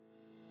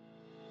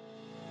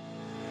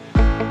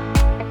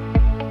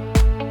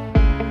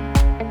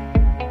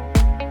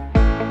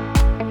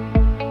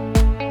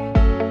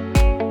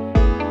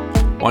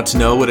Want to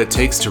know what it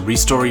takes to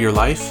restore your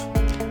life?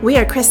 We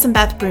are Chris and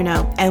Beth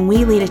Bruno, and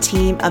we lead a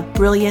team of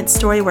brilliant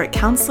storywork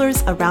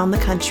counselors around the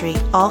country,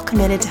 all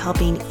committed to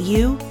helping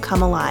you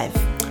come alive.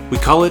 We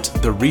call it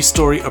the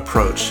Restory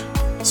Approach.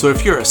 So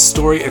if you're a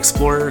story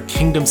explorer,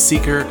 kingdom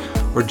seeker,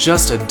 or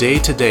just a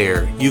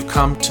day-to-dayer, you've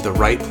come to the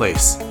right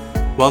place.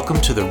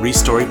 Welcome to the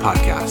Restory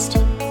Podcast.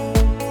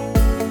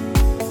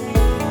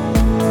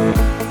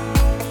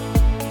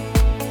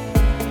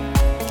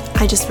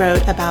 I just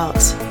wrote about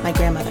my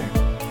grandmother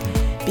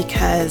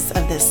because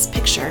of this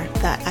picture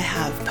that I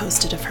have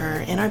posted of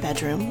her in our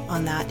bedroom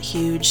on that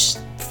huge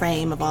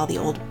frame of all the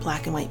old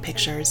black and white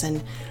pictures,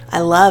 and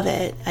I love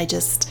it.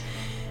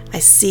 I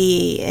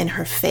see in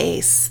her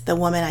face the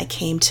woman I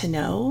came to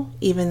know,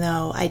 even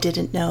though I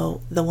didn't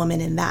know the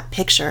woman in that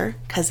picture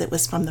because it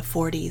was from the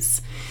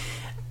 40s.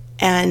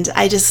 And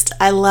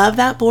I love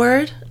that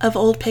board of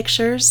old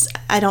pictures.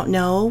 I don't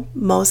know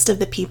most of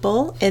the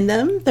people in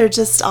them. They're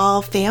just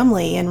all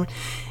family, and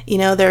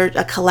they're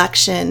a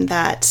collection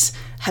that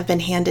have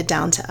been handed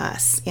down to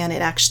us, and it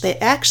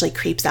actually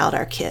creeps out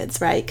our kids,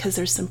 right? Because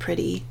there's some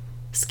pretty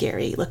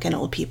scary looking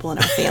old people in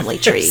our family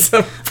tree.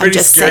 Some pretty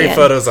scary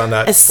photos on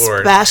that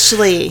board.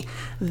 Especially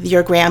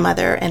your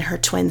grandmother and her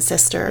twin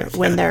sister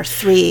when they're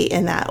 3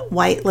 in that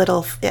white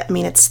little,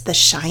 it's The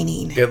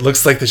Shining. It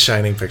looks like The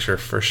Shining picture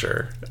for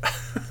sure.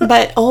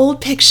 But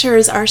old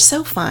pictures are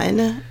so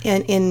fun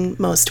in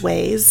most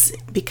ways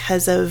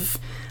because of,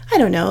 I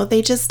don't know,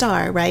 they just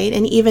are, right?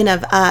 And even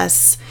of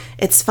us,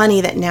 it's funny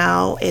that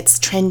now it's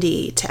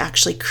trendy to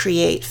actually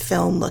create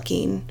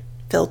film-looking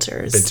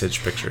filters.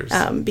 Vintage pictures.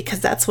 Because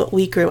that's what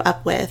we grew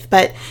up with.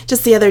 But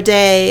just the other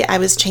day, I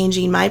was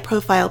changing my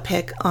profile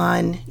pic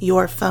on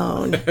your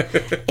phone,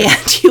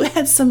 and you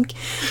had some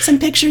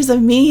pictures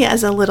of me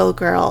as a little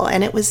girl,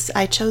 and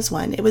I chose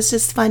one. It was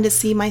just fun to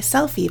see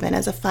myself even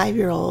as a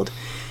 5-year-old,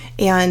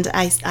 and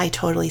I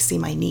totally see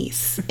my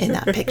niece in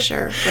that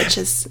picture, which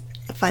is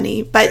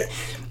funny. But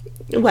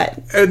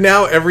what? And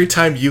now every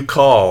time you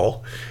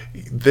call,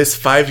 this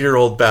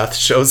 5-year-old Beth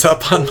shows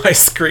up on my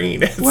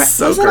screen. It's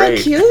so great.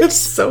 Isn't that cute? It's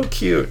so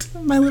cute.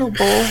 My little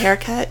bowl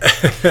haircut.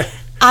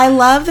 I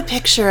love the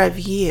picture of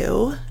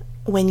you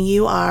when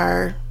you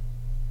are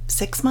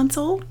 6 months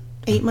old,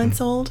 8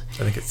 months old.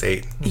 I think it's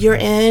 8. You're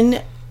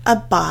in a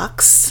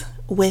box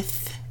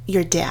with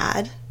your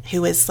dad,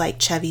 who is like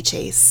Chevy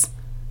Chase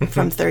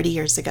from 30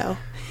 years ago,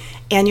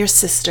 and your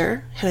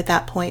sister, who at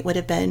that point would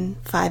have been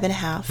 5 and a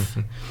half.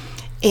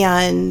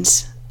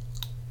 And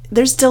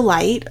there's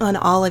delight on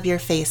all of your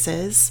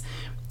faces,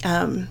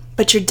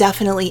 but you're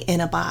definitely in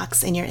a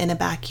box and you're in a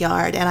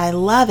backyard. And I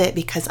love it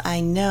because I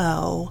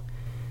know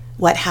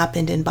what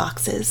happened in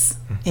boxes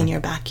in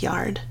your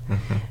backyard.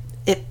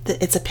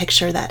 It's a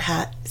picture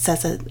that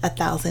says a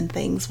 1,000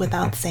 things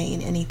without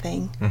saying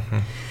anything.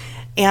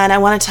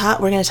 And we're going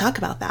to talk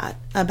about that,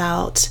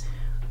 about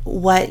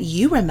what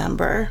you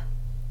remember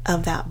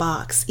of that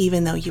box,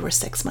 even though you were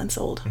 6 months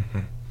old.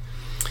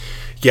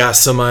 Yeah,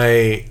 so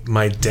my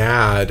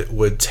dad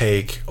would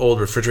take old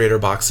refrigerator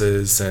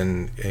boxes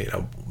and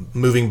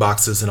moving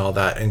boxes and all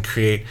that and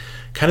create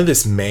kind of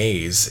this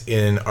maze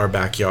in our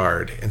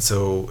backyard. And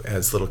so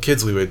as little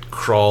kids, we would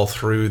crawl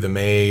through the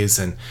maze,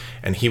 and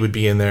he would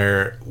be in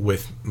there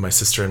with my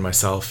sister and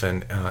myself,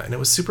 and it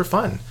was super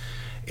fun.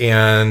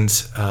 And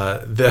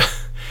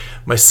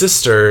my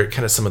sister,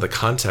 kind of some of the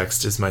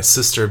context is my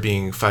sister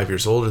being 5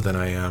 years older than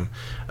I am.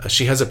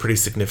 She has a pretty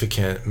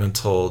significant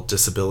mental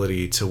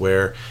disability to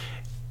where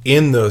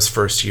in those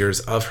first years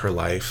of her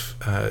life,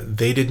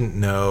 they didn't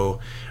know,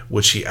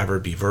 would she ever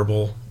be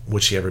verbal?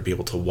 Would she ever be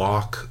able to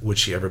walk? Would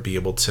she ever be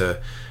able to,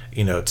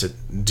 to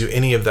do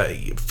any of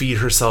that, feed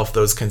herself,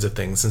 those kinds of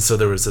things? And so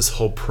there was this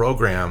whole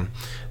program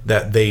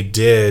that they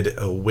did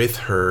with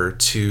her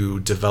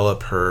to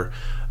develop her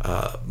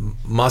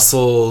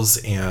muscles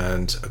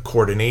and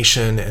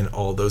coordination and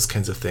all those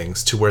kinds of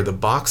things, to where the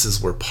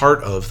boxes were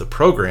part of the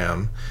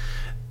program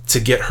to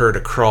get her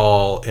to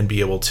crawl and be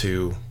able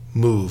to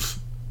move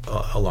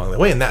along the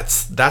way. And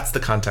that's the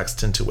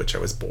context into which I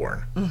was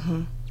born.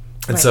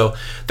 And so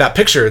that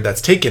picture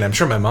that's taken, I'm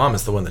sure my mom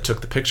is the one that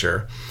took the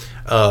picture,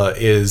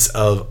 is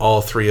of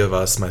all 3 of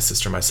us, my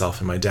sister, myself,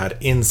 and my dad,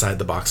 inside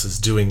the boxes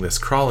doing this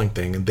crawling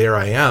thing. And there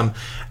I am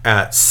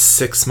at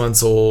 6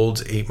 months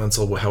old, 8 months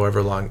old, however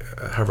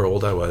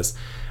old I was,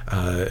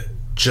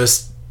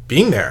 just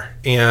being there.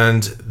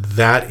 And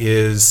that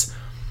is,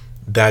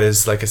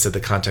 like I said,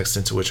 the context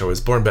into which I was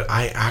born. But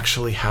I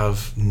actually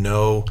have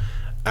no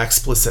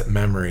explicit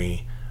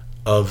memory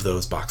of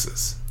those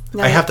boxes.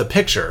 No. I have the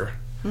picture,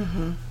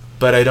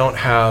 but I don't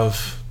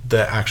have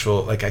the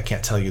actual, I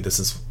can't tell you this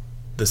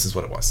is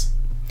what it was.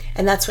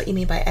 And that's what you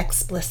mean by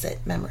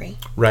explicit memory.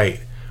 Right.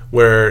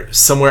 Where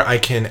somewhere I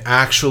can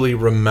actually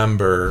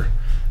remember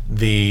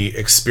the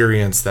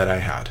experience that I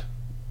had,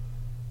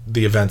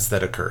 the events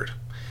that occurred.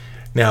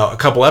 Now, a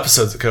couple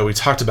episodes ago, we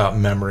talked about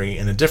memory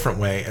in a different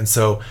way. And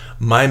so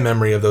my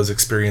memory of those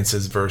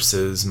experiences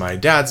versus my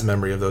dad's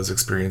memory of those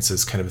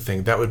experiences kind of a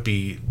thing, that'd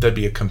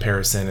be a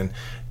comparison. And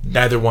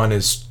neither one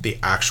is the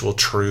actual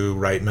true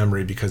right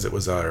memory because it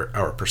was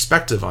our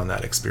perspective on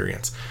that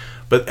experience.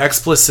 But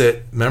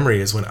explicit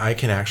memory is when I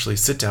can actually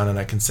sit down and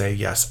I can say,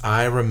 yes,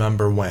 I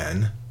remember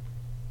when,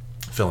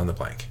 fill in the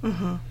blank.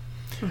 Mm-hmm.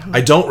 Mm-hmm.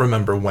 I don't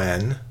remember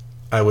when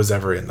I was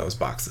ever in those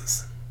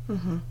boxes.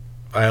 Mm-hmm.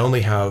 I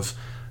only have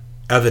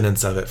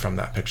evidence of it from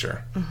that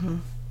picture. Mm-hmm.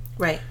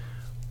 Right.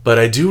 But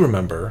I do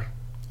remember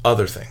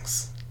other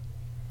things.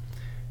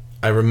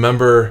 I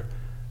remember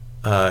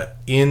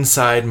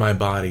inside my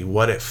body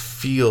what it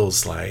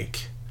feels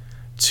like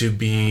to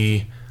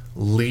be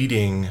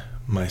leading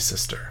my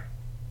sister,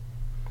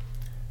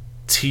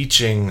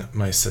 teaching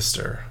my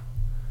sister,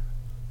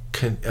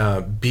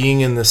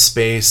 being in the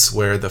space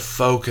where the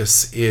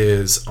focus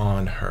is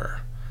on her.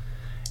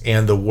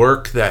 And the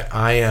work that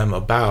I am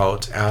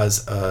about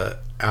as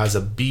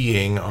a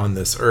being on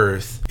this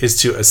earth is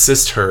to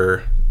assist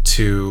her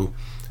to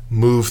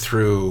move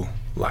through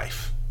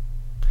life.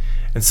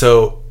 And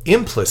so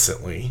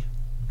implicitly,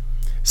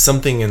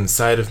 something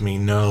inside of me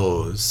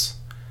knows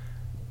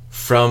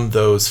from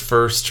those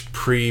first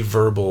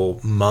pre-verbal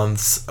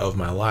months of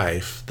my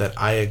life that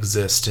I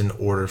exist in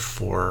order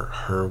for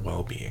her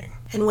well-being.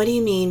 And what do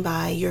you mean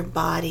by your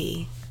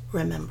body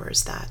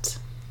remembers that?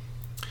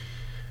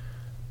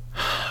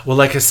 Well,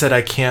 like I said,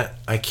 I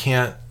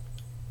can't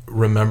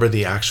remember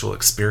the actual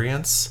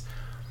experience,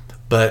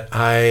 but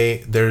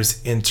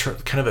there's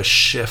kind of a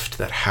shift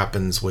that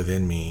happens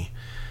within me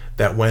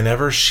that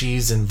whenever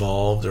she's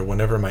involved or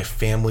whenever my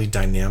family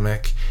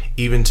dynamic,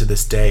 even to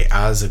this day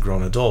as a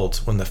grown adult,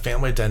 when the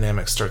family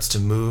dynamic starts to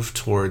move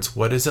towards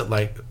what is it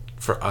like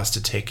for us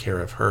to take care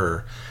of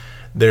her,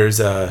 there's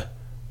a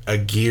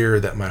gear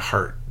that my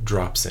heart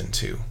drops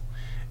into.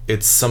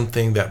 It's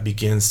something that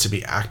begins to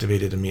be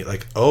activated in me,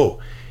 like, oh,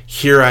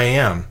 here I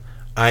am,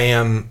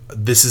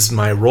 this is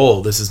my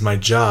role, this is my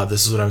job,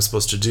 this is what I'm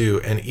supposed to do.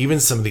 And even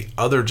some of the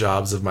other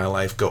jobs of my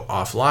life go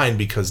offline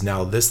because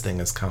now this thing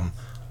has come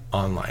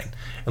online.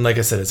 And like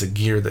I said, it's a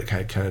gear that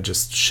kind of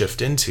just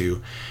shift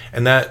into.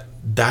 And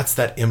that's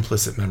that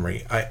implicit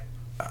memory.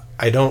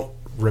 I don't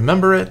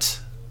remember it,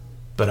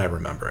 but I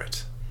remember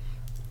it.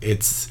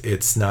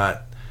 It's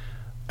not,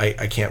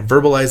 I can't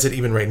verbalize it.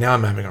 Even right now,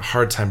 I'm having a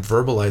hard time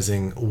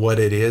verbalizing what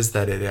it is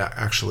that it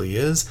actually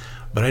is.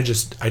 But I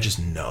just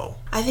know.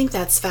 I think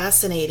that's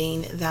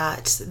fascinating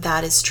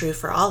that is true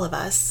for all of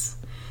us.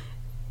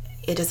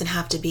 It doesn't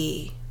have to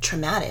be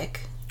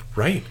traumatic.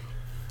 Right.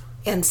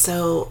 And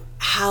so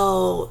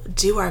how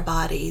do our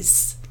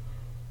bodies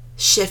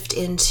shift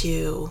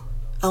into,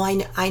 oh,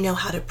 I know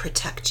how to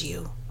protect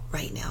you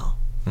right now.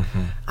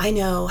 Mm-hmm. I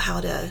know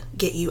how to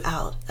get you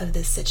out of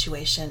this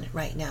situation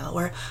right now.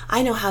 Or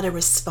I know how to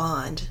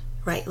respond,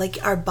 right? Like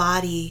our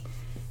body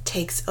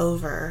takes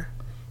over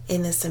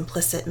in this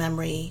implicit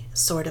memory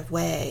sort of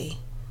way.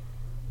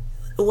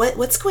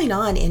 What's going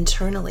on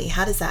internally?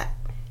 How does that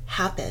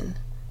happen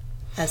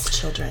as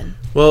children?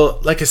 Well,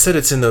 like I said,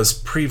 it's in those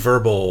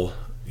pre-verbal,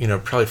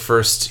 probably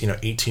first,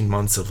 18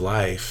 months of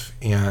life,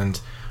 and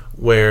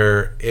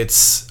where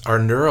it's our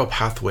neural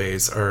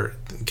pathways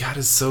God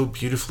has so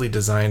beautifully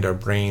designed our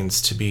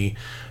brains to be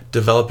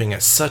developing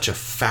at such a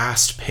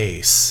fast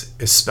pace,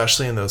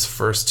 especially in those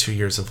first 2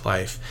 years of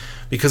life.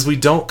 Because we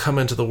don't come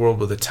into the world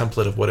with a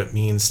template of what it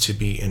means to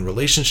be in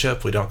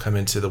relationship. We don't come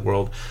into the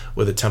world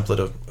with a template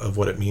of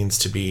what it means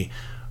to be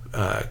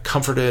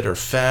comforted or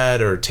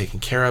fed or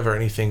taken care of or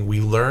anything. We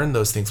learn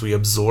those things. We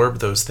absorb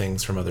those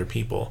things from other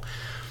people.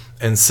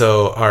 And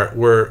so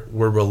we're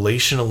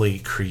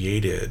relationally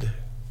created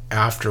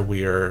after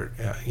we are,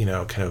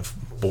 kind of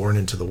born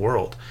into the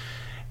world.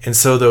 And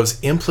so those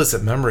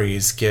implicit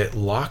memories get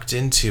locked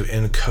into,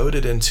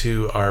 encoded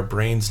into our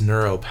brain's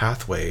neural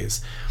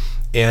pathways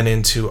and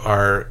into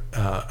our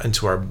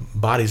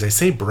bodies. I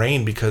say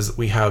brain because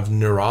we have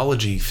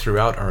neurology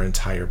throughout our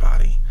entire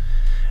body.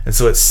 And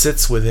so it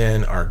sits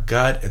within our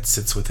gut, it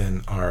sits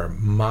within our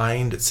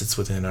mind, it sits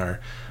within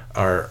our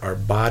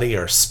body,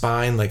 our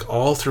spine, like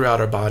all throughout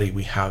our body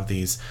we have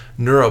these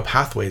neural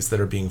pathways that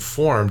are being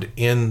formed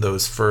in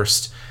those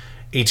first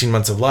 18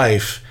 months of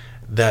life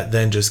that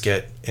then just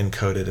get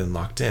encoded and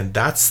locked in.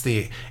 That's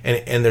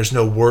and there's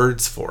no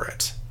words for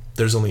it.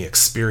 There's only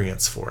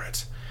experience for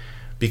it.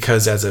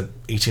 Because as a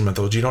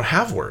 18-month-old, you don't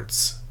have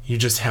words. You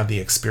just have the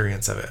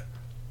experience of it.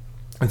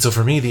 And so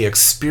for me, the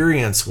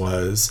experience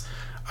was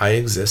I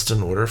exist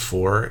in order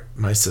for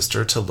my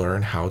sister to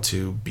learn how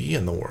to be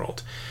in the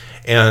world.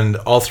 And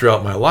all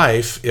throughout my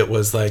life, it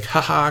was like,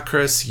 haha,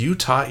 Chris, you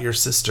taught your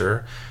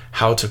sister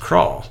how to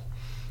crawl.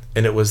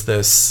 And it was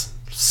this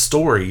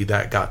story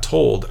that got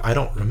told. I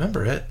don't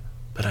remember it,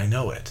 but I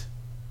know it.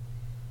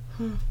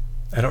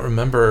 I don't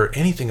remember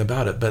anything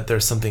about it, but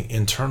there's something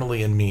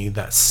internally in me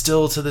that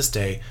still to this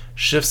day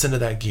shifts into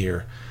that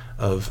gear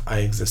of I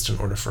exist in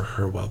order for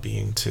her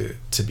well-being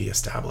to be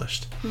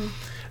established.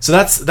 So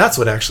that's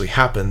what actually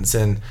happens.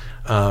 And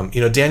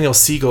Daniel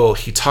Siegel,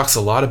 he talks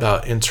a lot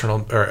about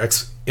internal or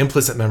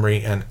implicit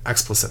memory and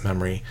explicit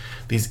memory,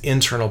 these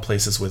internal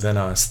places within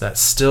us that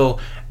still,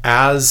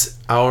 as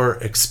our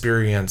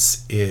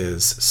experience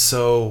is,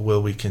 so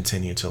will we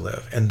continue to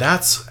live. And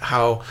that's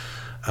how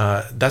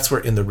that's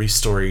where in the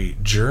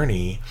Restory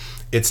journey,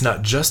 it's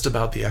not just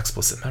about the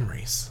explicit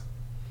memories.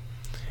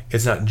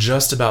 It's not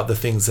just about the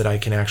things that I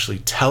can actually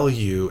tell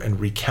you and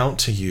recount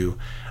to you.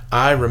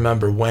 I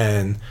remember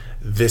when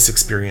this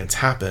experience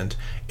happened.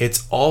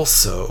 It's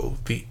also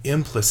the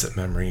implicit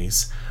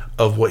memories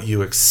of what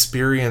you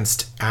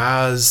experienced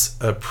as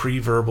a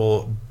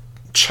pre-verbal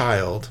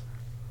child,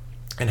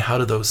 and how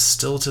do those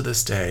still to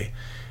this day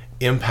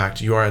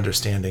impact your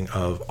understanding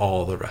of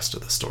all the rest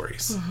of the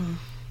stories.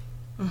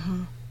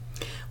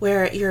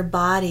 Where your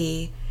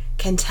body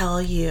can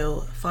tell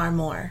you far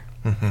more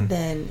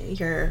than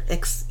your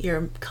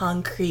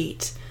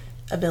concrete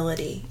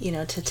ability,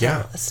 to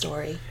tell a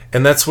story.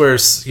 And that's where,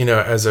 as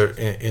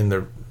in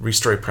the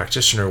Restory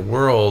practitioner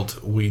world,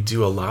 we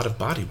do a lot of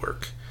body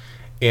work.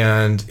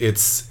 And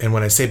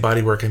when I say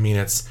body work, I mean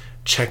it's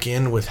check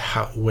in with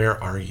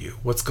where are you?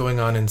 What's going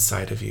on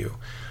inside of you?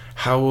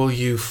 How will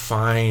you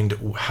find,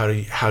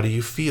 how do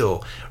you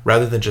feel?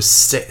 Rather than just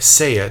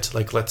say it,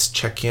 like, let's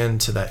check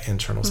into that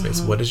internal space.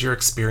 What is your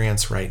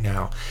experience right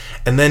now?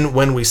 And then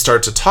when we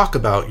start to talk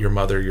about your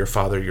mother, your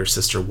father, your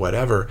sister,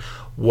 whatever,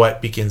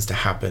 what begins to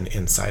happen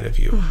inside of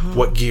you?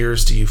 What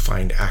gears do you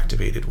find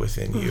activated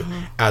within you?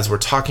 As we're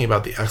talking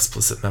about the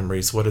explicit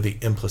memories, what are the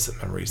implicit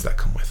memories that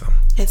come with them?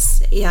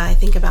 I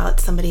think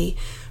about somebody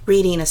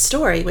reading a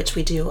story, which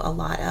we do a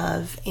lot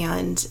of,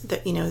 and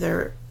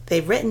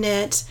they've written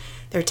it,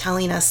 they're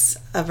telling us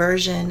a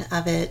version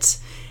of it,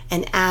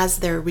 and as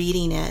they're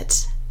reading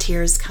it,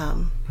 tears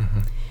come.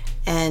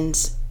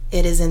 And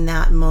it is in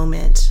that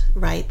moment,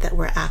 right, that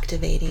we're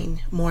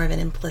activating more of an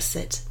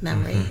implicit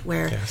memory,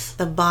 where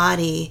the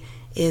body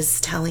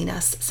is telling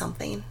us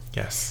something.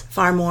 Yes.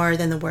 Far more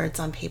than the words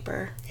on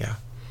paper. Yeah.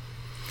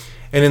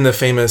 And in the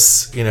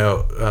famous,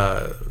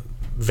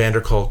 van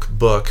der Kolk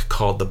book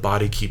called The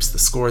Body Keeps the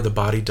Score, the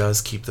body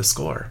does keep the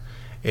score.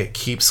 It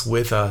keeps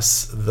with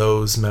us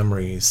those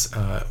memories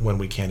when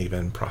we can't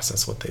even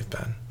process what they've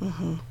been.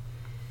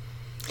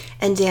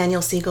 And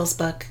Daniel Siegel's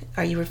book,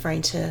 are you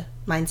referring to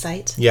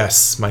Mindsight?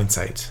 Yes,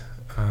 Mindsight.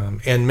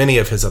 And many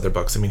of his other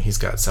books. I mean, he's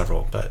got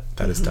several, but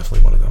that is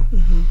definitely one of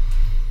them.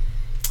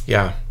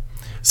 Yeah.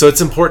 So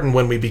it's important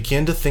when we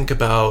begin to think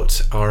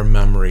about our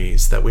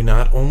memories that we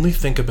not only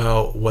think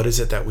about what is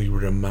it that we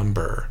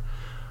remember,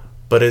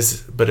 but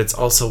it's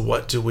also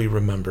what do we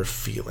remember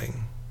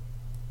feeling?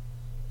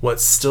 What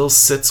still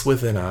sits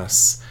within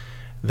us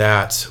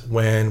that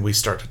when we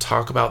start to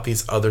talk about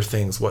these other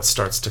things, what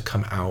starts to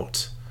come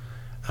out?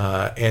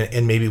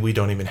 And maybe we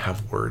don't even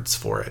have words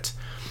for it.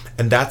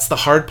 And that's the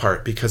hard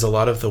part, because a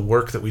lot of the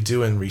work that we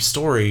do in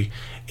Restory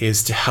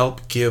is to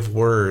help give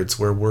words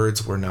where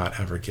words were not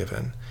ever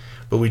given.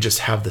 But we just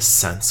have the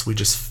sense, we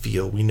just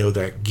feel, we know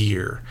that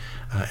gear.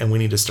 And we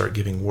need to start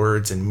giving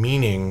words and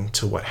meaning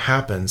to what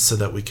happens so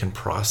that we can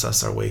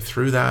process our way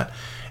through that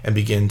and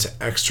begin to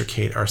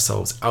extricate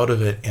ourselves out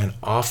of it and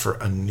offer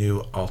a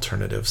new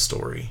alternative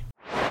story.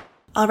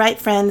 All right,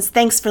 friends,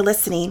 thanks for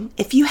listening.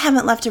 If you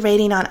haven't left a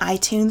rating on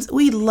iTunes,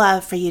 we'd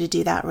love for you to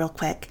do that real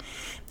quick.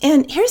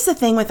 And here's the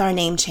thing with our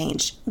name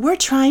change. We're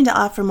trying to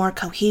offer more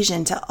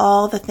cohesion to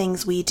all the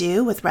things we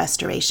do with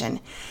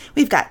restoration.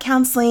 We've got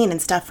counseling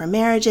and stuff for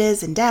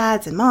marriages and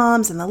dads and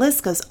moms, and the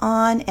list goes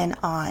on and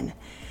on.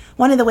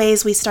 One of the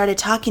ways we started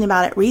talking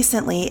about it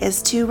recently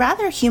is to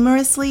rather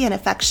humorously and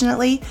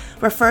affectionately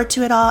refer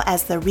to it all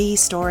as the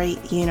Restory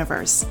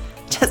universe.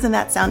 Doesn't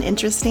that sound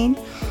interesting?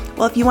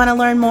 Well, if you want to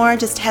learn more,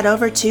 just head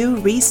over to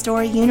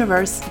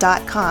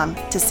restoryuniverse.com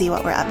to see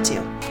what we're up to.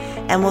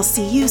 And we'll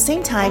see you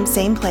same time,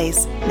 same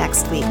place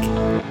next week.